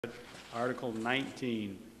Article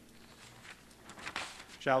 19.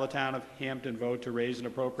 Shall the town of Hampton vote to raise and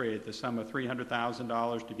appropriate the sum of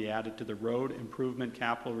 $300,000 to be added to the Road Improvement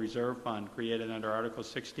Capital Reserve Fund created under Article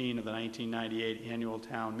 16 of the 1998 Annual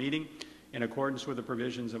Town Meeting in accordance with the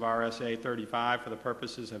provisions of RSA 35 for the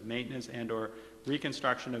purposes of maintenance and/or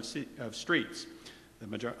reconstruction of streets?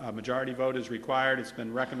 The majority vote is required. It's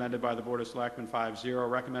been recommended by the Board of Selectmen 5-0,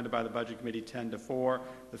 recommended by the Budget Committee 10-4.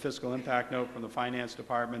 The fiscal impact note from the Finance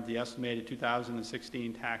Department, the estimated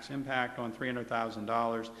 2016 tax impact on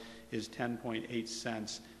 $300,000 is 10.8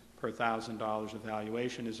 cents per $1,000 of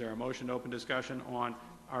valuation. Is there a motion to open discussion on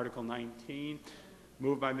Article 19?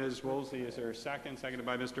 Moved by Ms. Woolsey. Is there a second? Seconded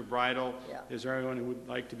by Mr. Bridle. Yeah. Is there anyone who would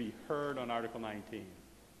like to be heard on Article 19?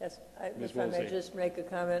 Yes, Ms. if I may Woolsey. just make a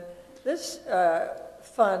comment. This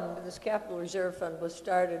fund, this capital reserve fund, was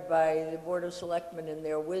started by the Board of Selectmen in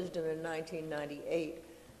their wisdom in 1998.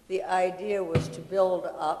 The idea was to build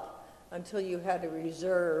up until you had a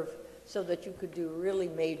reserve so that you could do really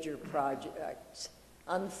major projects.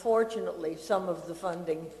 Unfortunately, some of the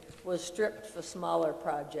funding was stripped for smaller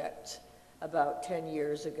projects about 10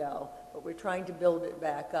 years ago, but we're trying to build it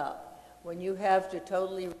back up. When you have to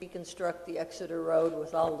totally reconstruct the Exeter Road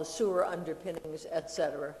with all the sewer underpinnings, et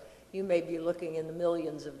cetera, you may be looking in the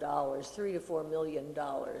millions of dollars, $3 to $4 million.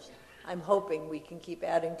 I'm hoping we can keep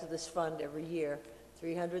adding to this fund every year,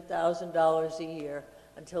 $300,000 a year,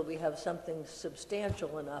 until we have something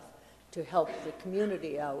substantial enough to help the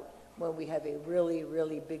community out when we have a really,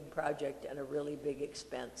 really big project and a really big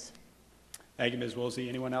expense. Thank you, Ms. Woolsey.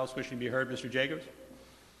 Anyone else wishing to be heard? Mr. Jacobs?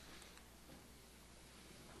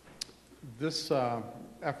 This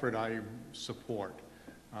effort I support.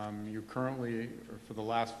 You currently, for the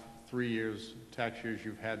last 3 years, tax years,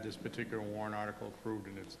 you've had this particular warrant article approved,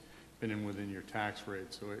 and it's been within your tax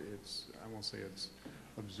rate. So it's, I won't say it's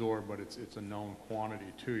absorbed, but it's a known quantity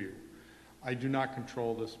to you. I do not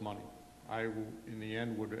control this money. I, in the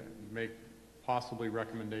end, would make possibly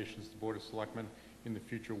recommendations to the Board of Selectmen in the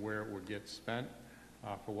future where it would get spent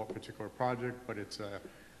for what particular project, but it's a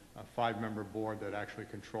 5-member board that actually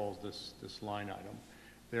controls this line item.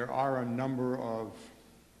 There are a number of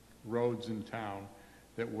roads in town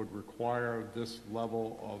that would require this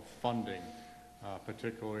level of funding,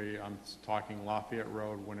 particularly I'm talking Lafayette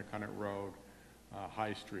Road, Winnicott Road,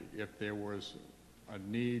 High Street. If there was a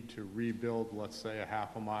need to rebuild, let's say, a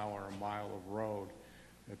half a mile or a mile of road,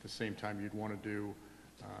 at the same time you'd want to do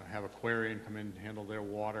have Aquarian come in and handle their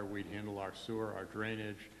water, we'd handle our sewer, our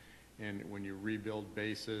drainage, and when you rebuild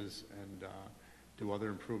bases and do other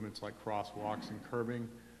improvements like crosswalks and curbing,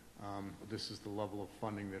 this is the level of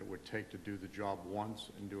funding that it would take to do the job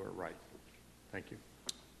once and do it right. Thank you.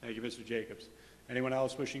 Thank you, Mr. Jacobs. Anyone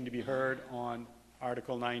else wishing to be heard on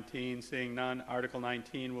Article 19? Seeing none, Article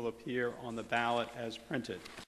 19 will appear on the ballot as printed.